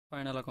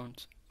Final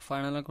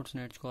accounts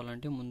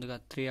నేర్చుకోవాలంటే ముందుగా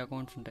 3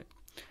 accounts ఉంటాయి.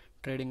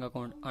 Trading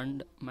account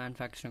and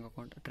manufacturing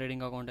account.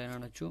 Trading account అయినా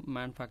అనొచ్చు,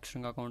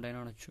 మ్యానుఫ్యాక్చరింగ్ అకౌంట్ అయినా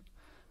అనొచ్చు.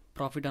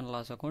 Profit and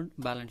loss account,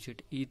 balance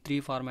sheet, ఈ 3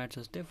 ఫార్మాట్స్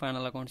వస్తే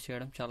ఫైనల్ అకౌంట్స్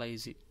చేయడం చాలా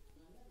ఈజీ.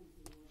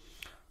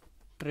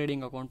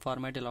 ట్రేడింగ్ అకౌంట్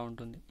ఫార్మాట్ ఇలా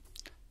ఉంటుంది.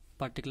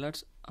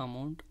 Particulars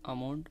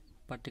amount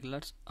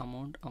particulars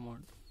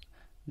amount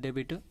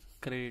debit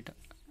credit.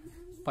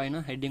 పైన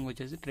హెడ్డింగ్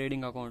వచ్చేసి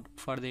trading account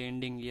for the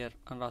ending year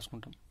అని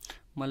రాసుకుంటాం.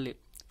 మళ్ళీ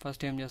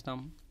ఫస్ట్ ఏం చేస్తాం,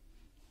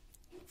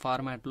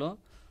 ఫార్మాట్లో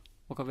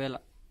ఒకవేళ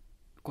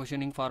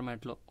క్వశ్చనింగ్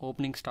ఫార్మాట్లో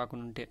ఓపెనింగ్ స్టాక్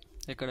ఉంటే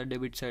ఇక్కడ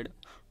debit side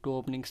to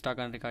opening stock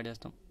అని రికార్డ్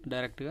చేస్తాం.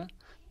 డైరెక్ట్గా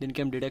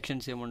దీనికి ఏం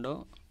డిడక్షన్స్ ఏముండవు,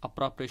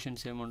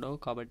 అప్రాప్రియేషన్స్ ఏముండవు,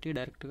 కాబట్టి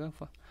డైరెక్ట్గా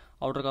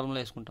అవుటర్ కాలంలో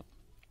వేసుకుంటాం.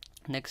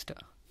 నెక్స్ట్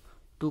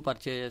టు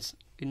పర్చేజెస్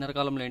ఇన్నర్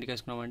కాలంలో ఏంటికి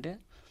వేసుకున్నామంటే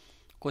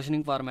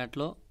క్వశ్చనింగ్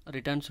ఫార్మాట్లో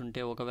రిటర్న్స్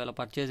ఉంటే ఒకవేళ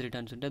పర్చేజ్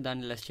రిటర్న్స్ ఉంటే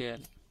దాన్ని లెస్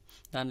చేయాలి.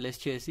 దాన్ని లెస్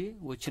చేసి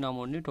వచ్చిన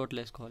అమౌంట్ని టోటల్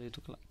వేసుకోవాలి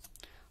ఇటుకలా.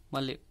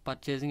 మళ్ళీ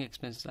పర్చేసింగ్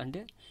ఎక్స్పెన్సెస్ అంటే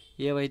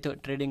ఏవైతే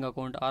trading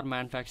account are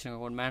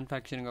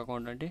manufacturing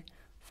account అంటే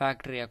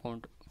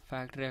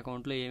ఫ్యాక్టరీ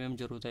అకౌంట్లో ఏమేమి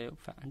జరుగుతాయో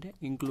అంటే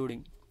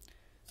ఇంక్లూడింగ్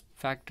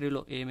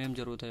ఫ్యాక్టరీలో ఏమేమి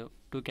జరుగుతాయో.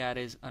 టు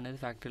క్యారేజ్ అనేది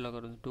ఫ్యాక్టరీలో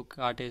జరుగుతుంది, టు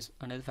కాటేజ్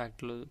అనేది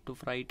ఫ్యాక్టరీలో, టు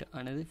ఫ్రైట్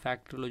అనేది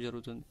ఫ్యాక్టరీలో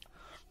జరుగుతుంది,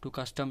 టు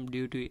కస్టమ్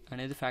డ్యూటీ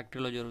అనేది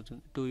ఫ్యాక్టరీలో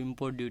జరుగుతుంది, టు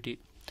ఇంపోర్ట్ డ్యూటీ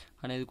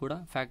అనేది కూడా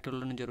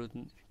ఫ్యాక్టరీలోనే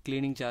జరుగుతుంది.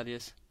 క్లీనింగ్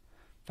ఛార్జెస్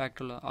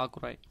ఫ్యాక్టరీలో,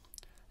 ఆకురాయ్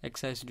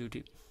ఎక్సైజ్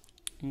డ్యూటీ.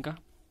 ఇంకా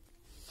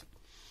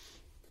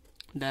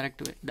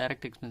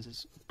direct expenses,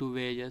 to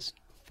wages,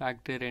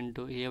 factory rent,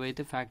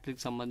 ఏవైతే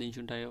ఫ్యాక్టరీకి సంబంధించి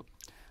ఉంటాయో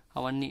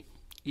అవన్నీ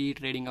ఈ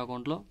ట్రేడింగ్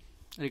అకౌంట్లో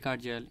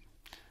రికార్డ్ చేయాలి.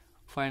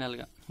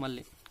 ఫైనల్గా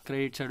మళ్ళీ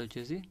క్రెడిట్ సైడ్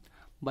వచ్చేసి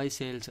బై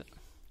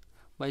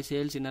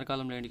సేల్స్ ఇన్నర్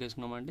కాలంలో ఏంటికి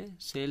వేసుకున్నామంటే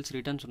సేల్స్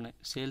రిటర్న్స్ ఉన్నాయి,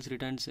 సేల్స్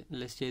రిటర్న్స్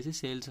లెస్ చేసి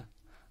సేల్స్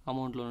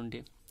అమౌంట్లో నుండి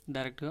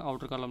డైరెక్ట్గా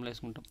అవుటర్ కాలంలో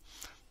వేసుకుంటాం.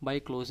 బై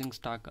క్లోజింగ్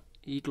స్టాక్,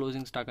 ఈ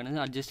క్లోజింగ్ స్టాక్ అనేది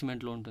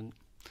అడ్జస్ట్మెంట్లో ఉంటుంది.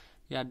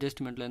 ఈ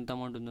అడ్జస్ట్మెంట్లో ఎంత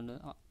అమౌంట్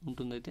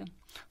ఉంటుందైతే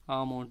ఆ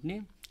అమౌంట్ని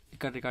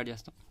ఇక్కడ రికార్డ్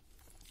చేస్తాం.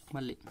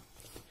 మళ్ళీ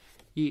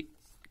ఈ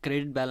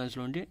క్రెడిట్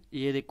బ్యాలెన్స్లో ఉంటే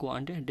ఏది ఎక్కువ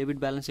అంటే డెబిట్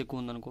బ్యాలెన్స్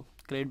ఎక్కువ ఉందనుకో,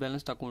 క్రెడిట్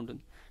బ్యాలెన్స్ తక్కువ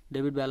ఉంటుంది.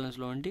 డెబిట్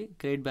బ్యాలెన్స్లో ఉంటే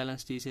క్రెడిట్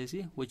బ్యాలెన్స్ తీసేసి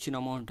వచ్చిన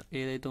అమౌంట్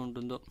ఏదైతే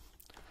ఉంటుందో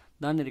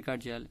దాన్ని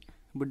రికార్డ్ చేయాలి.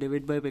 ఇప్పుడు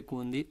డెబిట్ వైపు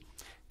ఎక్కువ ఉంది,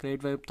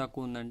 క్రెడిట్ వైపు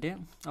తక్కువ ఉందంటే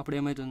అప్పుడు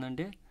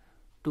ఏమవుతుందంటే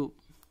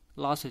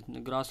లాస్ అవుతుంది,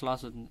 గ్రాస్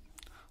లాస్ అవుతుంది.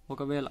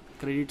 ఒకవేళ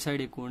క్రెడిట్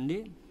సైడ్ ఎక్కువ ఉండి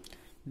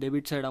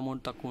డెబిట్ సైడ్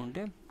అమౌంట్ తక్కువ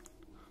ఉంటే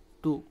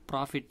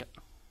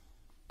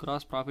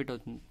గ్రాస్ ప్రాఫిట్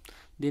అవుతుంది.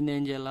 దీన్ని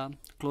ఏం చేయాలా,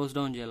 క్లోజ్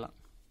డౌన్ చేయాలా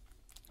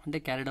అంటే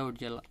క్యారీడ్ అవుట్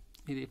చేయాలా.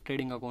 ఇది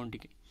ట్రేడింగ్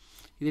అకౌంట్కి,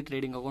 ఇది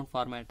trading account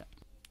format.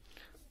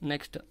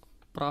 Next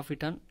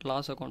profit and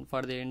loss account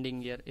for the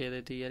ending year,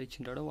 ఏదైతే ఇయర్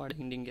ఇచ్చింటాడో వాడి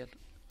ending year.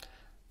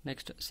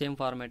 Next same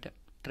format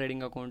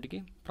trading అకౌంట్కి,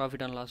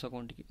 ప్రాఫిట్ అండ్ లాస్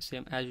అకౌంట్కి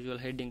same as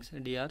usual headings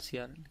DR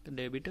CR,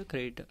 debit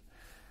credit.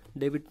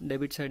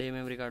 Debit side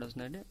ఏమేమి record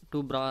వస్తుందంటే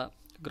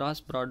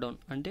gross broad down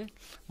అంటే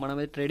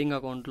మనమైతే trading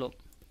అకౌంట్లో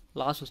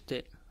loss వస్తే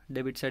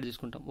డెబిట్ సైడ్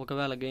తీసుకుంటాం,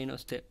 ఒకవేళ గెయిన్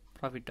వస్తే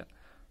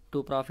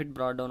ప్రాఫిట్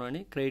బ్రాడ్ డౌన్ అని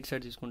క్రెడిట్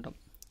సైడ్ తీసుకుంటాం.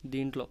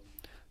 దీంట్లో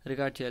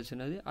రికార్డ్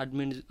చేయాల్సినది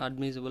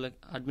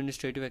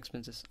అడ్మినిస్ట్రేటివ్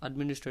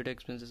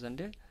ఎక్స్పెన్సెస్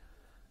అంటే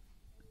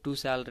టు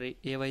శాలరీ,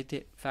 ఏవైతే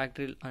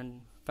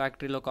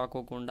ఫ్యాక్టరీలో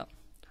కాకోకుండా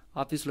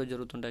ఆఫీస్లో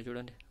జరుగుతుంటాయి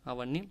చూడండి,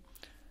 అవన్నీ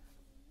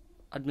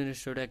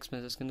అడ్మినిస్ట్రేటివ్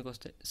ఎక్స్పెన్సెస్ కిందకి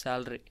వస్తాయి.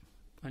 శాలరీ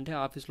అంటే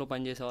ఆఫీస్లో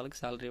పనిచేసే వాళ్ళకి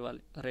శాలరీ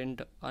ఇవ్వాలి.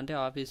 రెంట్ అంటే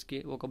ఆఫీస్కి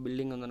ఒక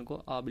బిల్డింగ్ ఉందనుకో,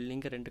 ఆ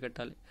బిల్డింగ్కి రెంట్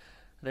కట్టాలి.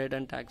 రేట్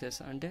అండ్ ట్యాక్సెస్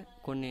అంటే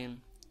కొన్ని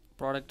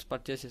ప్రోడక్ట్స్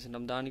పర్చేస్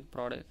చేసింటాం దానికి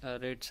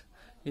రేట్స్,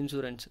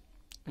 ఇన్సూరెన్స్,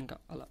 ఇంకా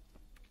అలా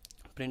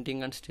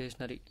printing and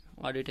stationery,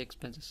 audit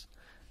expenses,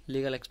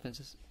 legal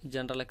expenses,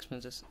 general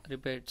expenses,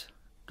 repairs,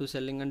 to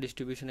selling and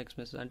distribution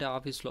expenses అంటే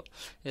ఆఫీస్లో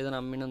ఏదైనా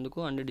అమ్మినందుకు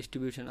అండ్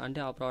డిస్ట్రిబ్యూషన్ అంటే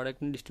ఆ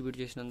ప్రోడక్ట్ని డిస్ట్రిబ్యూట్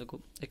చేసినందుకు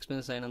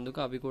ఎక్స్పెన్సెస్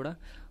అయినందుకు అవి కూడా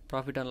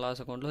ప్రాఫిట్ అండ్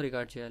లాస్ అకౌంట్లో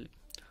రికార్డ్ చేయాలి.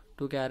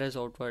 To carriage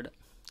outward,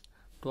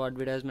 to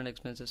advertisement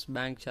expenses,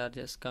 bank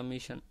charges,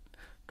 commission,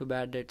 to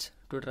bad debts,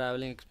 to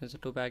travelling expenses,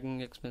 to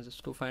packing expenses,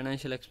 to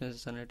financial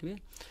expenses అనేటివి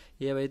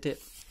ఏవైతే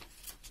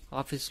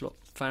ఆఫీస్లో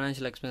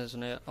ఫైనాన్షియల్ ఎక్స్పెన్సెస్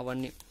ఉన్నాయో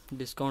అవన్నీ.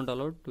 Discount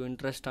allowed, to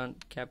interest on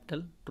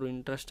capital, to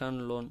interest on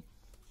loan.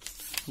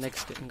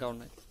 Next ఇంకా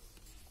ఉన్నాయి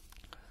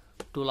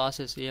to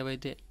losses,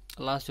 ఏవైతే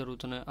loss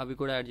జరుగుతున్నాయో అవి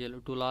కూడా యాడ్ చేయాలి.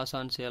 To loss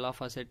on sale of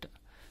asset,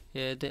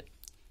 ఏదైతే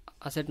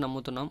అసెట్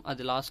నమ్ముతున్నాం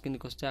అది లాస్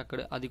కిందకి వస్తే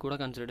అక్కడ అది కూడా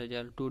కన్సిడర్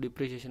చేయాలి. టు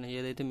డిప్రిషియేషన్,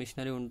 ఏదైతే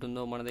మిషనరీ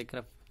ఉంటుందో మన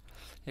దగ్గర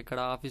ఇక్కడ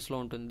ఆఫీస్లో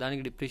ఉంటుంది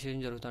దానికి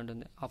డిప్రిషియేషన్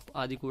జరుగుతుంటుంది,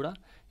 అది కూడా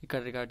ఇక్కడ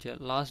రికార్డ్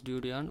చేయాలి. Last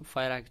duty on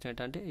fire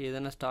accident అంటే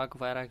ఏదైనా స్టాక్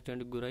ఫైర్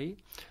యాక్సిడెంట్కి గురయ్యి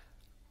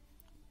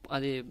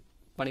అది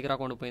పనికి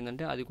రాకుండా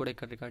పోయిందంటే అది కూడా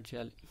ఇక్కడ రికార్డ్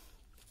చేయాలి.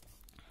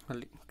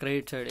 మళ్ళీ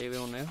క్రెడిట్ సైడ్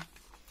ఏవేవి ఉన్నాయో,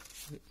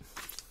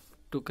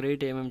 టు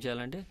క్రెడిట్ ఏమేమి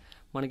చేయాలంటే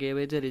మనకి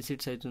ఏవైతే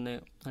రిసీట్స్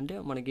అవుతున్నాయో అంటే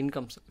మనకి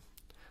ఇన్కమ్స్,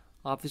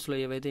 ఆఫీస్లో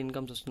ఏవైతే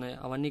ఇన్కమ్స్ వస్తున్నాయో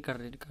అవన్నీ ఇక్కడ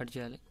రికార్డ్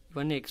చేయాలి.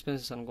 ఇవన్నీ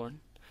ఎక్స్పెన్సెస్ అనుకోండి,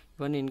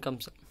 ఇవన్నీ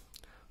ఇన్కమ్స్.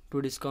 టు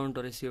డిస్కౌంట్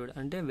రిసీవ్డ్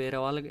అంటే వేరే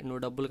వాళ్ళకి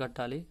నువ్వు డబ్బులు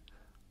కట్టాలి,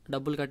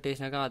 డబ్బులు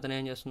కట్టేసినాక అతను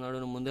ఏం చేస్తున్నాడు,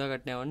 నువ్వు ముందుగా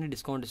కట్టినవన్నీ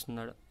డిస్కౌంట్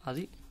ఇస్తున్నాడు,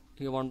 అది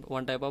ఇక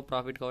వన్ టైప్ ఆఫ్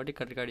ప్రాఫిట్ కాబట్టి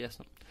ఇక్కడ రికార్డ్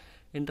చేస్తాం.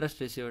 ఇంట్రెస్ట్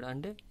రిసీవ్డ్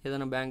అంటే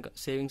ఏదైనా బ్యాంక్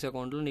సేవింగ్స్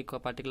అకౌంట్లో నీకు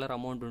పర్టికులర్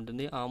అమౌంట్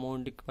ఉంటుంది, ఆ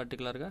అమౌంట్కి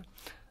పర్టికులర్గా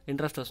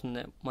ఇంట్రెస్ట్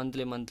వస్తుంది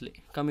మంత్లీ.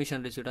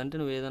 కమిషన్ రిసీవ్డ్ అంటే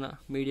నువ్వు ఏదైనా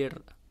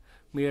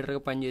మీడియేటర్గా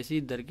పనిచేసి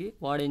ఇద్దరికి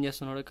వాడు ఏం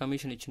చేస్తున్నాడు,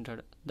 కమిషన్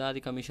ఇచ్చింటాడు, దాది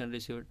కమిషన్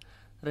రిసీవ్డ్.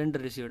 రెంట్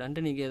రిసీవ్డ్ అంటే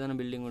నీకు ఏదైనా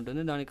బిల్డింగ్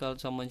ఉంటుంది, దానికి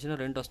సంబంధించిన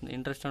రెంట్ వస్తుంది.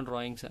 ఇంట్రెస్ట్ ఆన్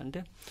డ్రాయింగ్స్ అంటే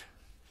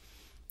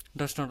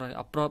interest on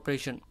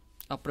drawing.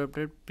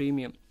 Appropriate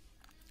premium,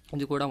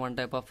 ఇది కూడా one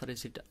type of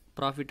receipt.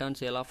 Profit on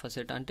sale of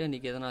asset అంటే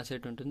నీకు ఏదైనా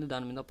అసెట్ ఉంటుంది,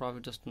 దాని మీద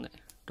ప్రాఫిట్ వస్తుంది.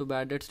 టు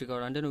బ్యాడ్ డెట్స్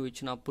రికవర్ అంటే నువ్వు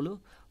ఇచ్చిన అప్పులు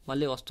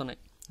మళ్ళీ వస్తున్నాయి,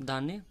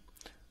 దాన్ని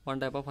వన్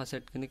టైప్ ఆఫ్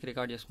అసెట్ కిందకి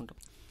రికార్డ్ చేసుకుంటాం.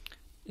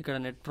 ఇక్కడ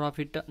నెట్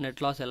ప్రాఫిట్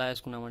నెట్ లాస్ ఎలా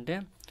వేసుకున్నామంటే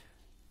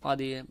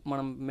అది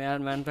మనం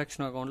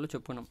మ్యానుఫ్యాక్చరింగ్ అకౌంట్లో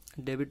చెప్పుకున్నాం.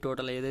 డెబిట్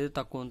టోటల్ ఏదైతే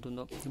తక్కువ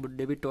ఉంటుందో, ఇప్పుడు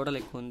డెబిట్ టోటల్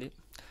ఎక్కువ ఉంది,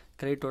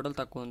 క్రెడిట్ టోటల్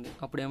తక్కువ ఉంది,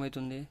 అప్పుడు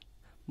ఏమవుతుంది,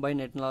 బై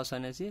నెట్ లాస్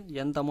అనేసి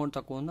ఎంత అమౌంట్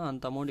తక్కువ ఉందో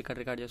అంత అమౌంట్ ఇక్కడ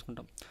రికార్డ్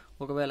చేసుకుంటాం.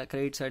 ఒకవేళ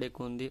క్రెడిట్ సైడ్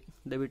ఎక్కువ ఉంది,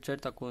 డెబిట్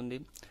సైడ్ తక్కువ ఉంది,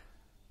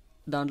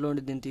 దాంట్లో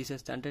దీన్ని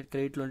తీసేస్తే అంటే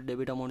క్రెడిట్లో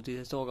డెబిట్ అమౌంట్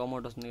తీసేస్తే ఒక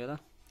అమౌంట్ వస్తుంది కదా,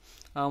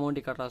 ఆ అమౌంట్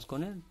ఇక్కడ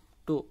రాసుకొని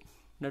టు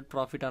నెట్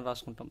ప్రాఫిట్ అని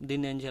రాసుకుంటాం.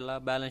 దీన్ని ఏం చేయాలి,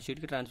 బ్యాలెన్స్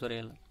షీట్కి ట్రాన్స్ఫర్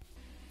చేయాలి.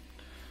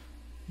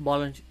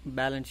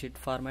 బ్యాలెన్స్ షీట్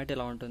ఫార్మాట్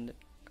ఎలా ఉంటుంది,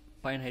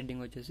 పైన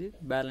హెడ్డింగ్ వచ్చేసి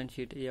బ్యాలెన్స్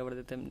షీట్,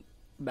 ఎవరైతే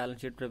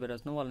బ్యాలెన్స్ షీట్ ప్రిపేర్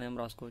చేస్తున్నామో వాళ్ళ నేమ్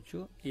రాసుకోవచ్చు,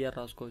 ఇయర్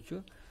రాసుకోవచ్చు.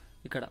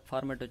 ఇక్కడ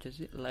ఫార్మాట్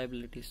వచ్చేసి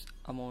లయబిలిటీస్,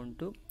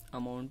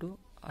 అమౌంట్,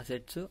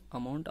 అసెట్స్,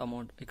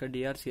 అమౌంట్. ఇక్కడ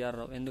డిఆర్సిఆర్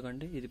రావు,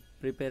 ఎందుకంటే ఇది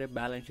ప్రిపేర్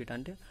బ్యాలెన్స్ షీట్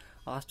అంటే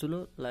ఆస్తులు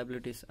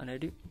లయబిలిటీస్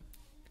అనేది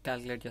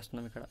క్యాలిక్యులేట్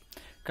చేస్తున్నాం.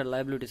 ఇక్కడ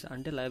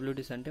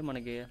లయబిలిటీస్ అంటే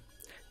మనకి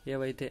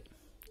ఏవైతే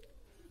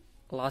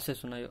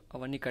లాసెస్ ఉన్నాయో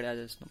అవన్నీ ఇక్కడ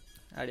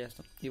యాడ్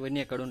చేస్తాం. ఇవన్నీ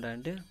ఎక్కడ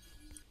ఉంటాయంటే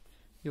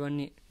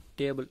ఇవన్నీ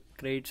టేబుల్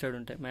క్రెడిట్ సైడ్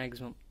ఉంటాయి,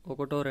 మ్యాక్సిమం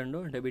 1-2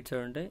 డెబిట్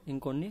సైడ్ ఉంటాయి,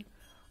 ఇంకొన్ని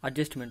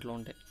అడ్జస్ట్మెంట్లో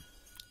ఉంటాయి.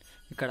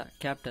 ఇక్కడ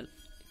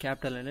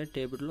క్యాపిటల్ అనేది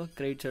టేబుల్లో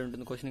క్రెడిట్ సైడ్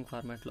ఉంటుంది క్వశ్చనింగ్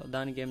ఫార్మాట్లో.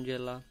 దానికి ఏం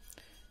చేయాలా,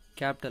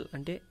 క్యాపిటల్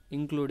అంటే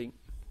ఇంక్లూడింగ్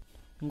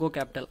ఇంకో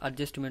క్యాపిటల్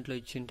అడ్జస్ట్మెంట్లో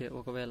ఇచ్చింటే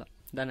ఒకవేళ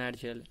దాన్ని యాడ్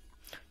చేయాలి.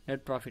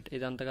 నెట్ ప్రాఫిట్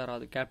ఇది అంతగా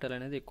రాదు, క్యాపిటల్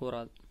అనేది ఎక్కువ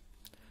రాదు.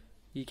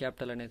 ఈ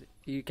క్యాపిటల్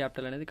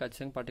అనేది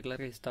ఖచ్చితంగా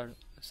పర్టికులర్గా ఇస్తాడు.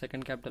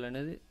 సెకండ్ క్యాపిటల్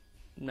అనేది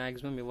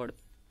మ్యాక్సిమం ఇవ్వడు,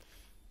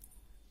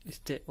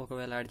 ఇస్తే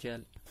ఒకవేళ యాడ్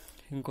చేయాలి.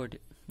 ఇంకోటి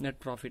నెట్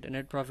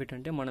ప్రాఫిట్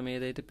అంటే మనం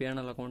ఏదైతే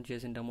P&L అకౌంట్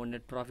చేసింటామో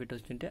నెట్ ప్రాఫిట్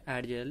వచ్చింటే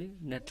యాడ్ చేయాలి,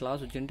 నెట్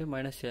లాస్ వచ్చింటే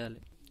మైనస్ చేయాలి.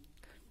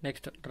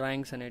 నెక్స్ట్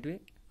డ్రాయింగ్స్ అనేటివి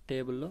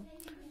టేబుల్లో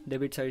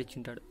డెబిట్ సైడ్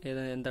ఇచ్చింటాడు,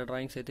 ఏదైనా ఎంత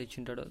డ్రాయింగ్స్ అయితే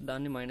ఇచ్చింటాడో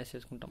దాన్ని మైనస్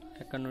చేసుకుంటాం.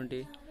 ఎక్కడ నుండి,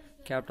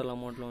 క్యాపిటల్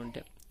అమౌంట్లో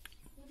ఉంటే.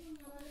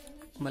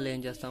 మళ్ళీ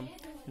ఏం చేస్తాం,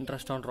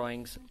 ఇంట్రెస్ట్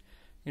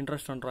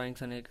ఆన్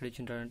డ్రాయింగ్స్ అనేది ఇక్కడ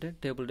ఇచ్చింటాడంటే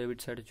టేబుల్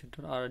డెబిట్ సైడ్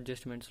ఇచ్చింటాడు, ఆ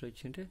అడ్జస్ట్మెంట్స్లో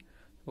ఇచ్చింటే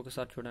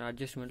ఒకసారి చూడండి,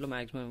 అడ్జస్ట్మెంట్లో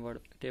మ్యాక్సిమం ఇవ్వడు,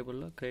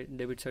 టేబుల్లో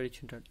debit side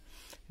ఇచ్చింటాడు.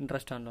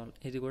 Interest on loan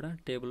ఇది కూడా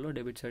టేబుల్లో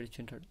డెబిట్ సైడ్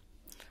ఇచ్చింటాడు.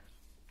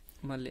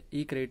 మళ్ళీ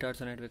ఈ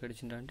క్రెడిటార్స్ అనేటివి ఇక్కడ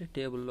ఇచ్చింటాడు,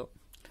 టేబుల్లో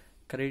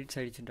క్రెడిట్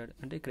సైడ్ ఇచ్చింటాడు,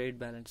 అంటే క్రెడిట్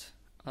బ్యాలెన్స్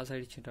ఆ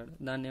సైడ్ ఇచ్చింటాడు.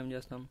 దాన్ని ఏం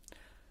చేస్తాం,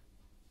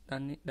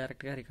 దాన్ని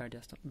డైరెక్ట్గా రికార్డ్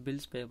చేస్తాం.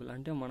 బిల్స్ పేయబుల్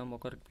అంటే మనం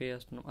ఒకరికి పే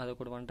చేస్తున్నాం, అది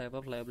కూడా వన్ టైప్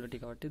ఆఫ్ లయబిలిటీ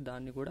కాబట్టి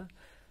దాన్ని కూడా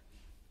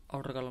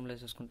అవుటర్ కాలంలో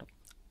వేసేసుకుంటాం.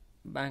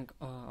 బ్యాంక్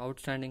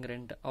అవుట్ స్టాండింగ్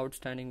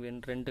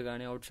రెంట్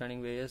కానీ అవుట్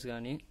స్టాండింగ్ వేజెస్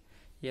కానీ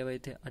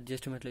ఏవైతే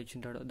అడ్జస్ట్మెంట్లో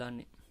ఇచ్చింటాడో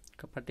దాన్ని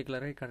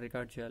పర్టికులర్గా ఇక్కడ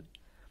రికార్డ్ చేయాలి.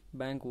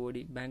 బ్యాంక్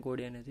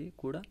ఓడి అనేది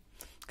కూడా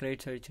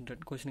క్రెడిట్ సైడ్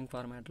ఇచ్చింటాడు క్వశ్చనింగ్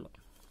ఫార్మాట్లో.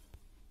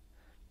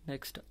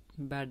 నెక్స్ట్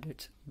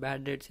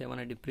బ్యాడ్ డేట్స్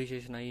ఏమైనా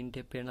డిప్రిషియేషన్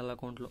అయ్యింటే P&L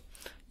అకౌంట్లో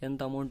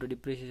ఎంత అమౌంట్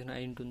డిప్రిషియేషన్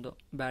అయి ఉంటుందో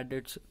బ్యాడ్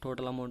డేట్స్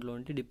టోటల్ అమౌంట్లో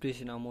ఉంటే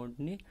డిప్రిషియేషన్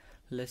అమౌంట్ని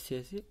లెస్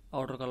చేసి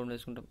అవుటర్ కాలంలో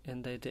వేసుకుంటాం.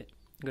 ఎంతైతే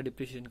ఇంకా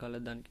డిప్రిషియేషన్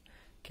కాలేదు దానికి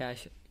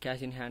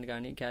క్యాష్ ఇన్ హ్యాండ్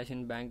కానీ క్యాష్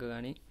ఇన్ బ్యాంక్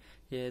కానీ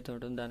ఏదైతే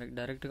ఉంటుందో దానికి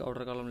డైరెక్ట్గా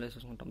అవుటర్ కాలంలో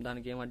వేసేసుకుంటాం.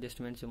 దానికి ఏం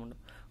అడ్జస్ట్మెంట్స్ ఏమి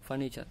ఉండవు.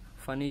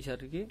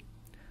 ఫర్నిచర్కి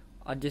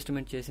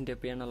అడ్జస్ట్మెంట్ చేసింటే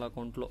P&L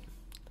అకౌంట్లో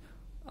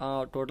ఆ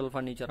టోటల్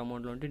ఫర్నిచర్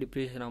అమౌంట్లో ఉంటే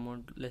డిప్రిషియేషన్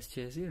అమౌంట్ లెస్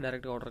చేసి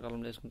డైరెక్ట్గా అవుటర్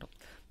కాలంలో వేసుకుంటాం.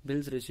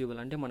 బిల్స్ రిసీవబుల్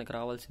అంటే మనకు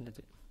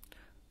రావాల్సినది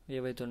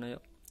ఏవైతే ఉన్నాయో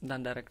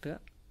దాని డైరెక్ట్గా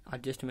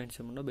అడ్జస్ట్మెంట్స్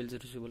ఏముండో బిల్స్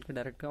రిసీవబుల్కి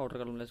డైరెక్ట్గా అవుటర్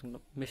కాలంలో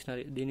వేసుకుంటాం.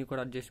 మిషనరీ దీనికి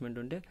కూడా అడ్జస్ట్మెంట్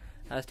ఉంటే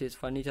యాజ్ ఇట్ ఈస్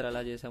ఫర్నిచర్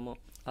ఎలా చేసామో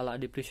అలా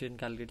డిప్రిషియేషన్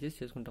క్యాలిక్యులేట్ చేసి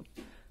చేసుకుంటాం.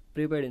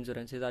 ప్రీపెయిడ్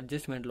ఇన్సూరెన్స్ ఇది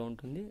అడ్జస్ట్మెంట్లో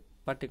ఉంటుంది,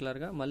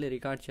 పర్టికులర్గా మళ్ళీ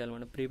రికార్డ్ చేయాలి.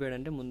 మనం ప్రీపెయిడ్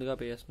అంటే ముందుగా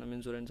పే చేస్తున్నాం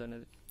ఇన్సూరెన్స్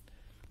అనేది.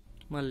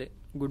 మళ్ళీ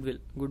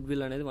గుడ్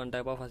విల్ అనేది వన్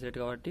టైప్ ఆఫ్ అసెట్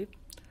కాబట్టి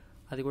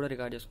అది కూడా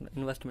రికార్డ్ చేసుకుంటాం.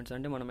 ఇన్వెస్ట్మెంట్స్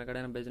అంటే మనం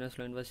ఎక్కడైనా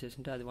బిజినెస్లో ఇన్వెస్ట్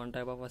చేసింటే అది వన్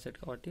టైప్ ఆఫ్ అసెట్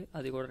కాబట్టి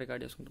అది కూడా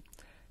రికార్డ్ చేసుకుంటాం.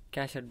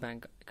 క్యాష్ అట్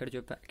బ్యాంక్ ఇక్కడ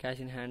చెప్పా,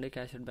 cash in hand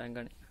cash at bank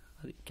అని,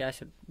 అది క్యాష్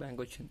అట్ బ్యాంక్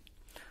వచ్చింది,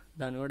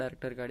 దాన్ని కూడా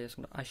డైరెక్ట్ రికార్డ్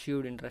చేసుకుంటాం.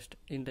 అష్యూర్డ్ ఇంట్రెస్ట్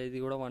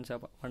ఇది కూడా వన్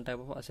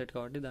టైప్ ఆఫ్ అసెట్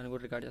కాబట్టి దాన్ని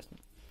కూడా రికార్డ్ చేస్తాం.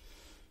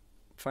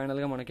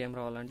 ఫైనల్గా మనకేం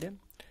రావాలంటే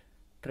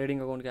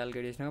ట్రేడింగ్ అకౌంట్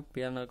క్యాలిక్యులేట్ చేసినా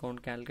P&L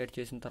అకౌంట్ క్యాలిక్యులేట్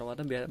చేసిన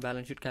తర్వాత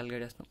బ్యాలెన్స్ షీట్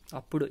క్యాలిక్యులేట్ చేస్తాం.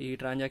 అప్పుడు ఈ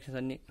ట్రాన్సాక్షన్స్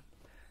అన్నీ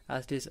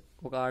యాజ్ ఇట్ ఈస్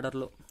ఒక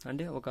ఆర్డర్లో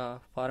అంటే ఒక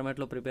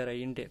ఫార్మాట్లో ప్రిపేర్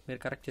అయ్యింటే మీరు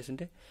కరెక్ట్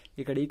చేసింటే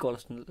ఇక్కడ ఈక్వల్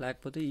వస్తుంది,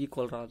 లేకపోతే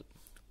ఈక్వల్ రాదు.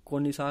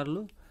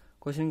 కొన్నిసార్లు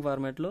క్వశ్చనింగ్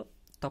ఫార్మాట్లో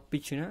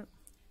తప్పిచ్చినా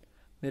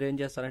మీరు ఏం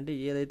చేస్తారంటే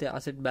ఏదైతే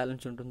అసెట్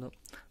బ్యాలెన్స్ ఉంటుందో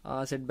ఆ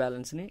అసెట్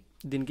బ్యాలెన్స్ని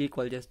దీనికి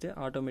ఈక్వల్ చేస్తే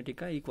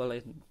ఆటోమేటిక్గా ఈక్వల్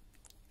అవుతుంది.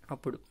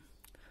 అప్పుడు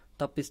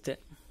తప్పిస్తే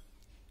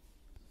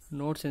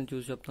నోట్స్ ఏం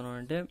చూసి చెప్తున్నాను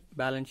అంటే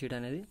బ్యాలెన్స్ షీట్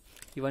అనేది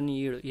ఇవన్నీ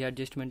ఈ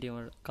అడ్జస్ట్మెంట్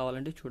ఇవ్వడు,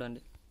 కావాలంటే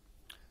చూడండి.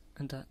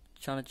 అంత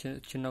చాలా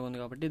చిన్నగా ఉంది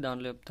కాబట్టి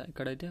దాంట్లో చెప్తా.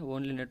 ఇక్కడైతే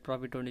ఓన్లీ నెట్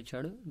ప్రాఫిట్ ఒకటి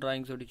ఇచ్చాడు,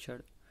 డ్రాయింగ్స్ ఒకటి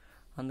ఇచ్చాడు,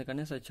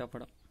 అందుకనే సరి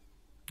చెప్పడం.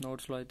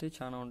 నోట్స్లో అయితే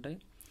చాలా ఉంటాయి,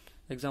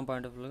 ఎగ్జామ్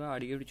పాయింట్ ఆఫ్ వ్యూగా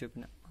అడిగేవి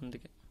చెప్పిన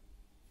అందుకే.